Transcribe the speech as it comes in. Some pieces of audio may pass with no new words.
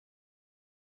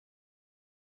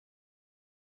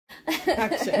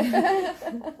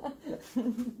Action.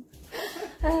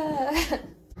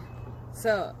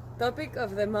 So, topic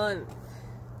of the month.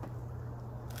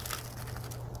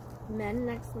 Men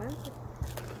next month.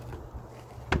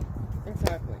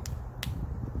 Exactly.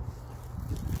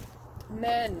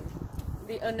 Men.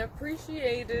 The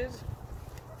unappreciated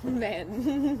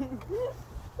men.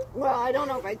 Well, I don't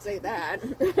know if I'd say that.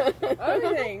 I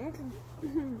think,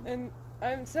 and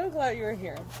I'm so glad you're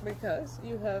here, because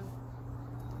you have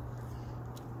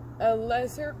a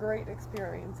lesser great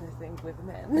experience, I think, with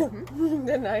men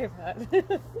than I've had.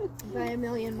 By a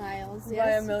million miles, yes.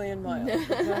 By a million miles,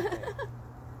 exactly.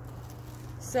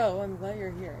 So, I'm glad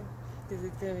you're here, because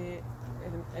it's going to be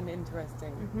an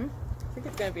interesting, I think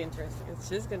it's going to be interesting. It's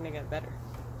just going to get better.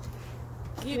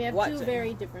 Keep we have watching. two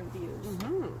very different views.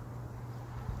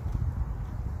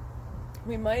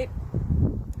 We might,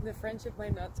 the friendship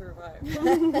might not survive.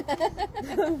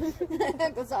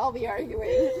 Because I'll be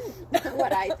arguing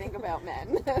what I think about men.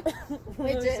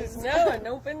 Which is no, an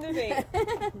open debate.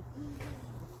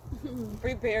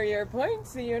 Prepare your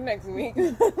points. See you next week.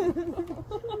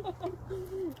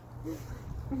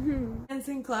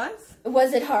 Dancing class?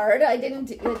 Was it hard? I didn't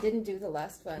do the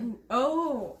last one.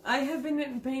 Oh, I have been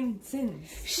in pain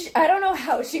since. I don't know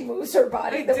how she moves her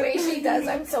body the way she does.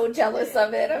 I'm so jealous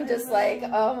of it. I'm just like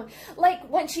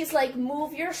when she's like,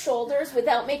 move your shoulders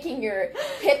without making your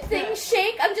hip thing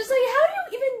shake. I'm just like, how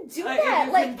do you even do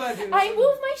that? Like, I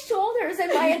move my shoulders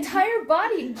and my entire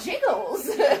body jiggles.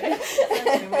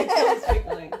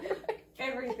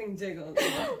 Everything jiggles.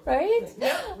 Right?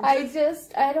 Yep.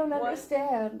 I don't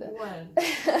understand.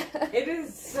 It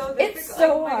is so difficult. It's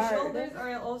so my hard. shoulders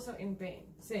are also in pain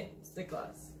since the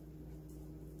class.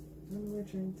 What we're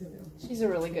trying to do. She's a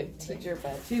really good teacher,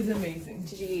 but she's amazing.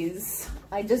 Jeez,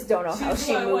 I just don't know how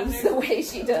she moves the way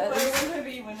she does. I want to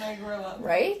be when I grow up.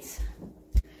 Right?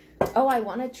 Oh, I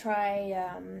want to try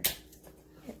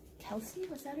Kelsey.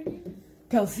 Was that her name?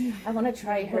 Kelsey. I want to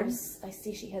try her. I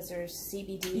see she has her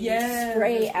CBD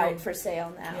spray out for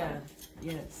sale now. Yeah.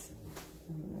 Yes.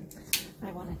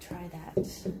 I want to try that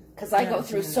because I go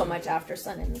through so much After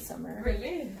Sun in the summer.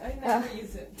 Really? I never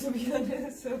use it, to be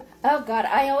honest. So. Oh God,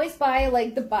 I always buy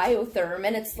like the Biotherm,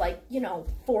 and it's like, you know,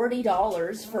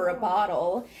 $40 for a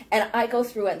bottle, and I go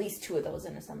through at least 2 of those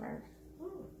in a summer.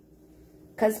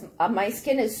 Because my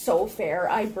skin is so fair,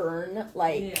 I burn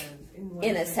like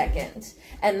in a second.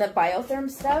 And the Biotherm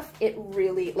stuff, it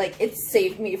really, like, it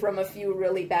saved me from a few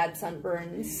really bad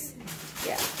sunburns.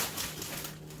 Yeah.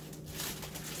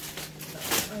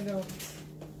 I don't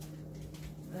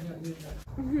use that.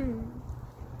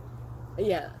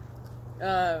 Yeah.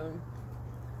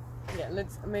 Yeah,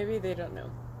 maybe they don't know.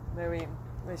 Maybe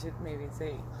I should maybe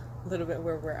say a little bit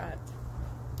where we're at.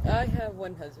 I have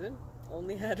one husband.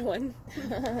 Only had one.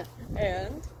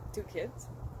 And 2 kids.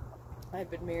 I've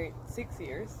been married 6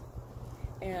 years.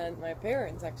 And my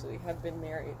parents actually have been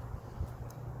married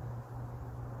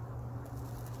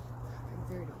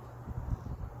 30.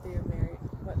 They were married,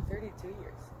 what, 32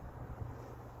 years.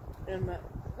 And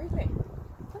really,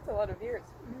 that's a lot of years.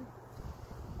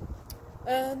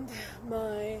 And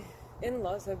my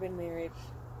in-laws have been married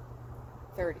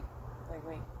 30, like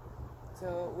me.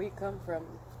 So we come from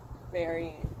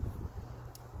very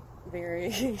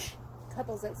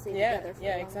couples that stay together for a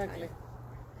long exactly. time.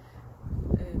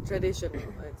 Traditional,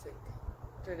 I think.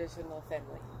 Traditional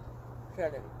family.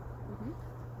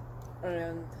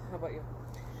 And how about you?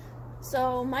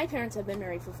 So my parents have been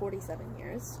married for 47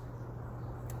 years.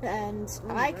 And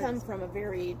I come from a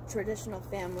very traditional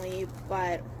family,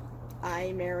 but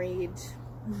I married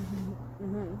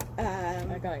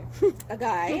a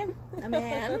guy, a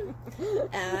man.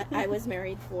 I was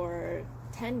married for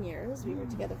 10 years. We were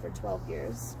together for 12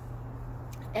 years.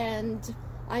 And,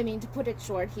 I mean, to put it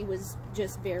short, he was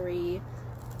just very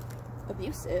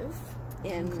abusive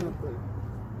in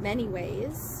many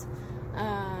ways.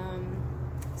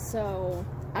 So,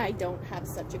 I don't have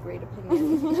such a great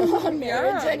opinion on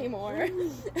marriage anymore.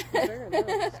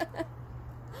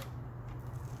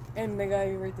 And the guy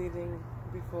you were dating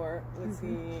before, was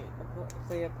he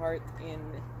play a part in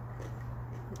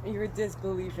your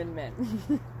disbelief in men?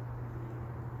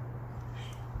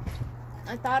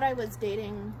 I thought I was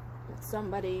dating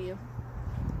somebody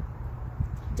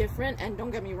different, and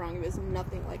don't get me wrong, it was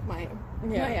nothing like my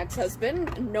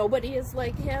ex-husband. Nobody is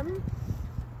like him,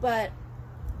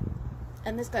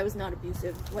 and this guy was not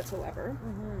abusive whatsoever,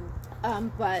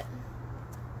 but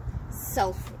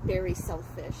very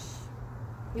selfish.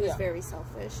 He was very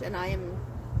selfish, and I am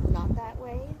not that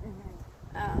way.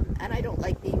 And I don't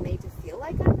like being made to feel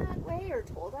like I'm that way or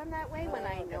told I'm that way when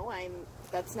I know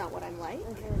that's not what I'm like.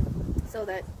 So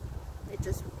that it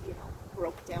just, you know,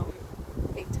 broke down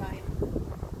big time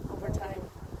over time.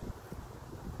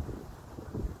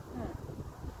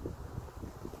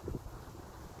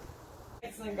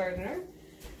 Excellent gardener.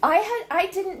 I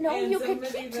didn't know And you could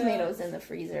somebody keep that tomatoes in the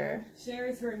freezer.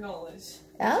 Shares her knowledge.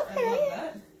 Okay. I love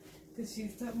that. Because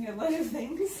she's taught me a lot of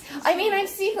things. I mean, I've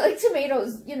seen like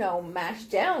tomatoes, you know,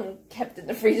 mashed down, kept in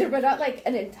the freezer, but not like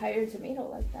an entire tomato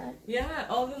like that. Yeah,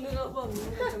 all the little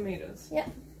tomatoes. Yeah.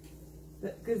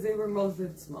 Because they were mostly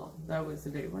small. That was the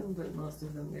big one, but most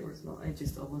of them, they were small. I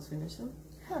just almost finished them.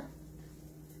 Huh.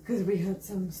 Because we had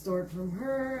some stored from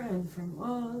her and from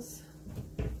us.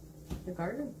 The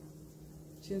garden.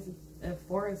 She has a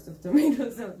forest of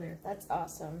tomatoes out there. That's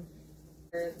awesome.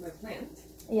 There's my plant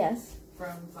Yes.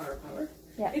 from Flower Power.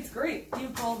 Yeah. It's great. You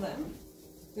call them.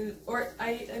 Or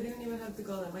I didn't even have to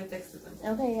call them. I texted them.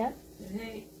 Okay, yeah.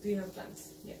 Hey, do you have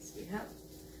plants? Yes, we have.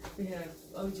 We have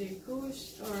OJ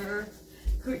Kush or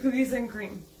cookies and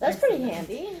cream. That's pretty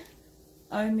handy.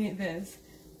 I made this.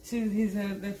 He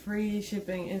said the free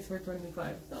shipping is for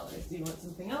 $25. Do you want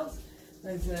something else?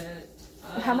 I said,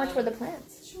 How much were the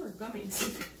plants? Sure,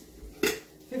 gummies.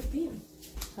 15.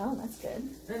 Oh, that's good.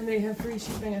 And they have free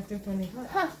shipping after 25.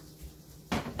 Huh.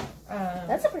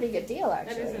 That's a pretty good deal,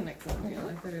 actually. That is an excellent deal.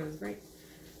 I thought it was great.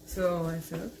 So I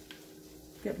said,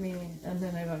 get me, and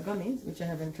then I got gummies, which I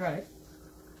haven't tried.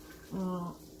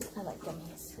 I like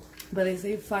gummies. But they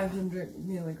say 500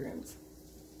 milligrams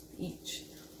each.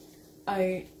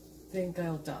 I think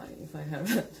I'll die if I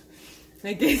have it.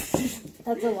 I guess.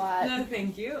 That's a lot. No,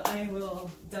 thank you. I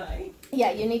will die.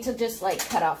 Yeah, you need to just like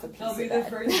cut off a piece I'll be of the that.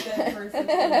 first dead person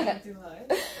to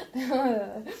hide.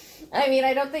 I mean,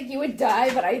 I don't think you would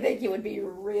die, but I think you would be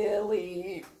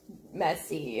really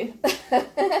messy.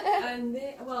 And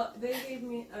they gave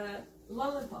me a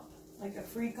lollipop, like a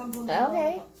free compliment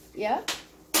lollipop. Yeah.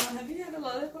 Have you had a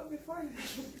lollipop before?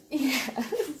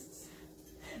 Yes.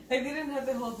 I didn't have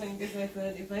the whole thing because I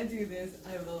thought if I do this,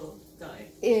 I will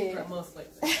die. Yeah. Most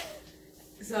likely.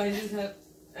 So I just had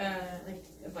like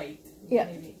a bite,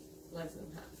 maybe less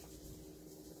than half.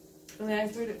 And then I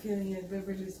started feeling it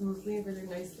really smoothly, really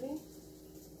nicely.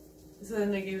 So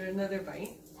then I gave it another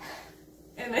bite.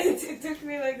 And it took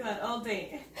me like that all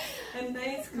day. A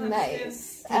nice constant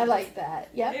Nice. I like that.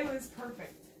 Yeah. It was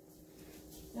perfect.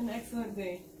 An excellent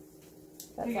day.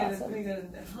 That's we got awesome. We got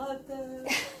in the hot tub.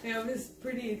 It was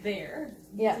pretty there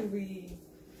to be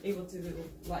able to do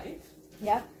life.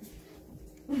 Yeah.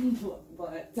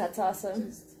 But that's awesome.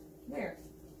 Just there.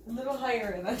 A little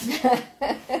higher than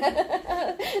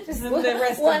just the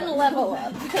rest one of level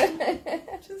up.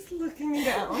 Just looking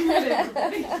down at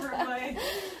everybody for my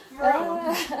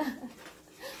throne.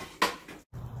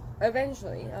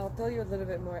 Eventually, I'll tell you a little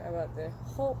bit more about the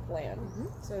whole plan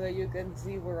so that you can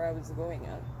see where I was going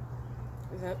at.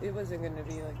 It wasn't going to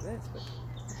be like this, but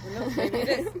who knows, maybe it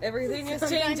is. Everything is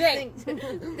changing.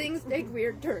 Things take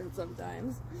weird turns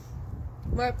sometimes.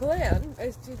 My plan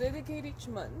is to dedicate each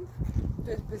month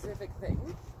to a specific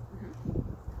thing,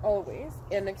 always,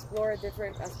 and explore a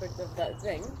different aspect of that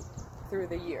thing through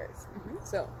the years.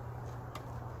 So,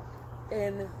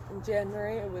 in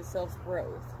January it was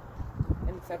self-growth.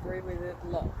 In February we did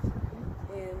love.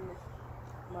 In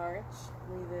March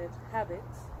we did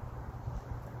habits.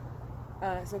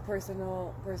 So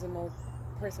personal growth,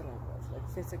 like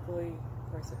physically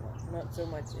personal, not so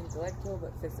much intellectual,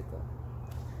 but physical.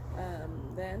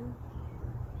 Then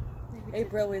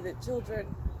April we did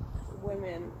children,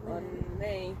 women on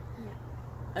May,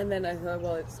 and then I thought,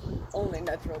 well, it's only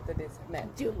natural that it's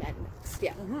men. Do men next,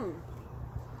 yeah.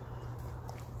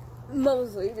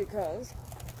 Mostly because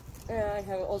I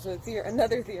have also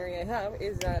another theory I have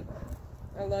is that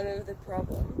a lot of the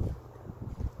problem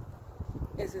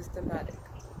is systematic.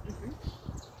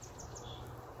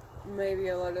 Maybe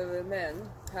a lot of the men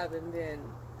haven't been,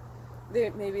 they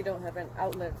maybe don't have an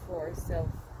outlet for self-care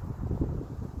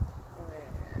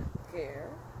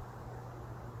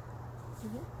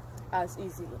as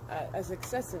easy, as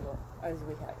accessible as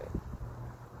we have it.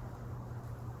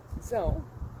 So,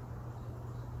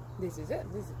 this is it.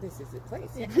 This is the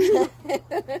place.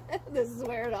 This is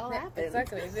where it all happens.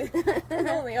 Exactly. I'm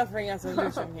only offering a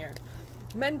solution here.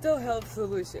 Mental health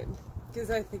solution.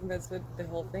 Because I think that's what the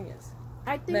whole thing is.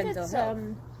 I think mental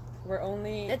health.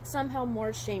 It's somehow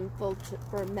more shameful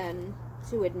for men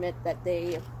to admit that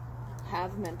they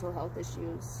have mental health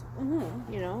issues.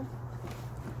 You know?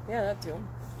 Yeah, that too.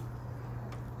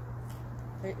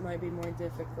 It might be more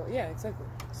difficult. Yeah, exactly.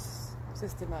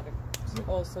 Systematic.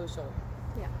 All social.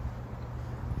 Yeah.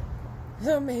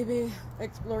 So maybe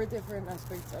explore different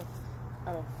aspects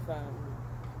of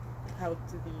how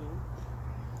to be,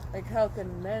 like how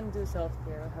can men do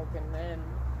self-care, how can men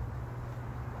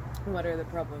what are the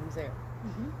problems there.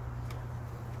 Mm-hmm.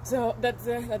 So that's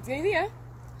the idea.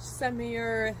 Send me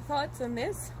your thoughts on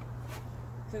this,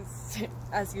 because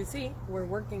as you see, we're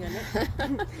working on it.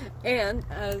 And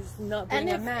as not being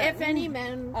And a man, if any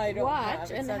men I don't watch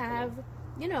have, and exactly. have,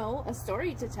 you know, a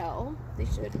story to tell, they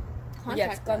should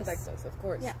yes, contact contact us, of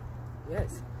course. Yeah.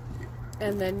 Yes.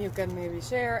 And then you can maybe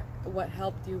share what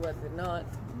helped you, what did not.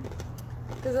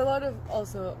 Because a lot of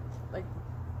also, like,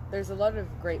 there's a lot of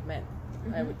great men,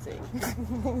 I would say.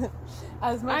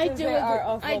 As much as they are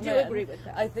awful I do men, agree with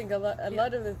that. I think a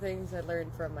lot of the things I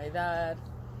learned from my dad.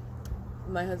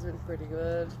 My husband's pretty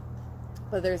good.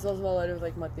 But there's also a lot of,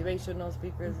 like, motivational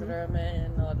speakers that are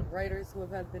men, a lot of writers who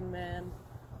have been men.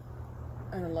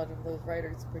 And a lot of those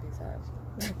writers pretty sad.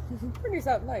 Pretty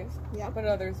sad lives. Yeah. But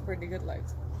others pretty good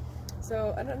lives.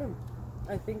 So, I don't know.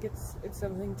 I think it's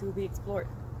something to be explored.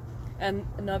 And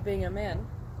not being a man,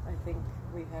 I think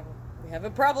we have a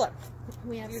problem.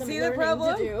 We have You some see the learning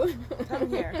problem? to do. Come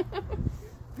here.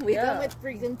 We Yeah. come with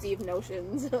preconceived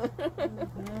notions.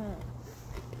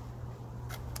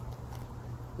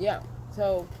 Yeah.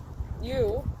 So,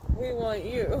 we want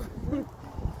you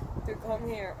to come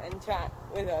here and chat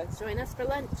with us. Join us for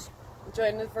lunch.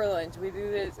 Join us for lunch. We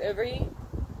do this every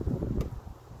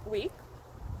week.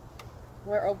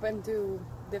 We're open to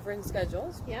different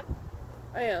schedules. Yep.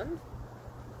 And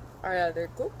I either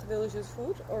cook delicious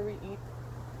food or we eat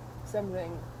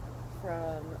something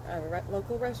from a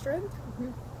local restaurant.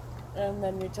 And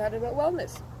then we chat about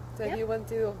wellness. So if you want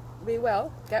to be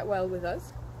well, get well with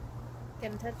us.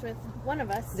 Get in touch with one of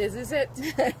us. This is it.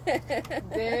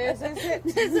 This is it.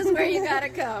 This is where you gotta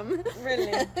come.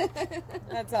 Really.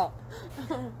 That's all.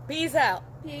 Peace out.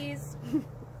 Peace.